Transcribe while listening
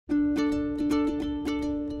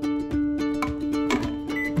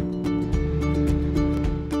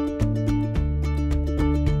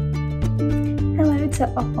to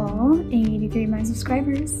all 83 of my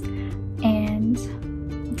subscribers, and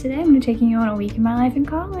today I'm going to be taking you on a week in my life in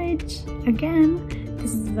college. Again,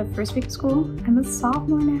 this is the first week of school. I'm a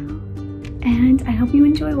sophomore now, and I hope you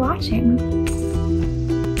enjoy watching.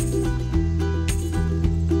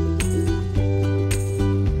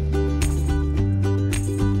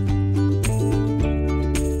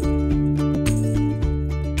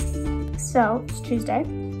 So, it's Tuesday,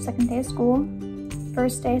 second day of school,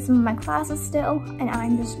 first day of some of my classes still, and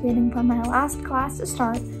I'm just waiting for my last class to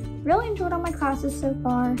start. Really enjoyed all my classes so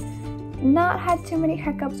far. Not had too many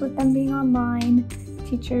hiccups with them being online.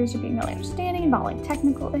 Teachers are being really understanding about like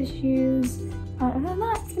technical issues. But other than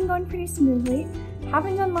that, it's been going pretty smoothly.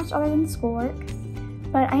 Haven't done much other than schoolwork,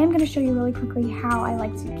 but I am going to show you really quickly how I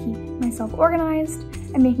like to keep myself organized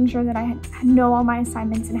and making sure that I know all my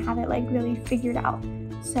assignments and have it like really figured out.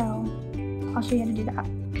 So I'll show you how to do that.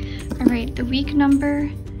 All right, the week number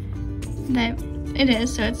that it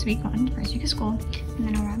is, so it's week 1, first week of school. And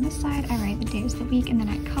then around this side, I write the days of the week, and then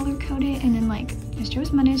I color code it, and then like, yesterday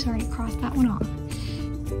was Monday, so I already crossed that one off.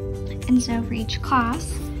 And so for each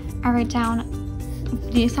class, I write down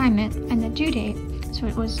the assignment and the due date. So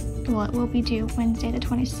it will be due Wednesday the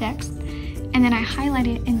 26th. And then I highlight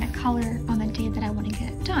it in the color on the day that I want to get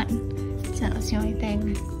it done. So that's the only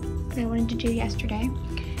thing that I wanted to do yesterday.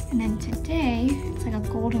 And then today, it's like a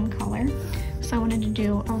golden color. So I wanted to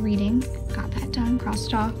do a reading, got that done,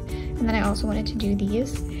 crossed off. And then I also wanted to do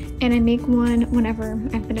these. And I make one whenever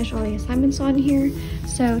I finish all the assignments on here.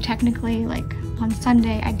 So technically, like on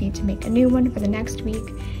Sunday, I need to make a new one for the next week.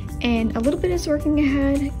 And a little bit is working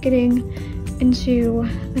ahead, getting into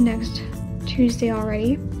the next Tuesday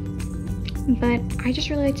already. But I just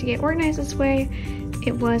really like to get organized this way.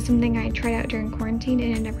 It was something I tried out during quarantine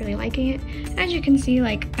and ended up really liking it. And as you can see,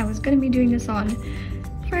 like I was gonna be doing this on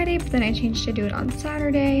Friday, but then I changed to do it on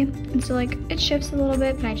Saturday. And so like it shifts a little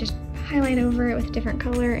bit, but I just highlight over it with a different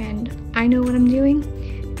color and I know what I'm doing.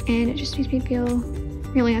 And it just makes me feel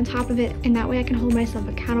really on top of it. And that way I can hold myself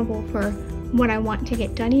accountable for what I want to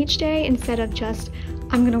get done each day instead of just,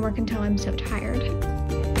 I'm gonna work until I'm so tired.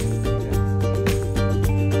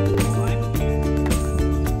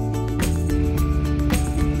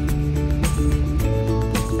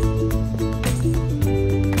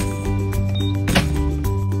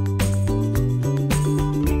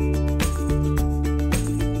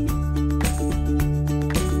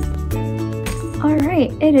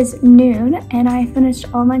 Alright, it is noon and I finished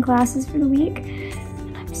all my classes for the week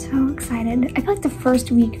and I'm so excited. I feel like the first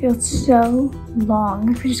week feels so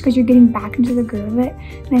long just because you're getting back into the groove of it,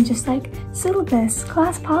 and I just like syllabus,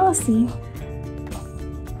 class policy,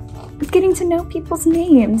 getting to know people's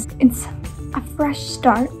names. It's a fresh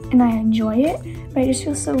start and I enjoy it, but it just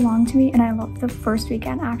feels so long to me, and I love the first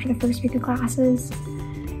weekend after the first week of classes.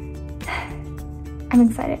 I'm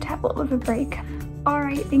excited to have a little bit of a break.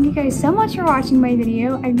 Alright, thank you guys so much for watching my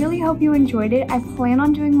video. I really hope you enjoyed it. I plan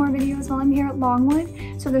on doing more videos while I'm here at Longwood.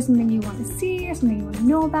 So if there's something you want to see or something you want to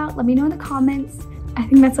know about, let me know in the comments. I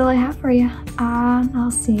think that's all I have for you.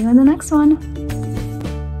 I'll see you in the next one.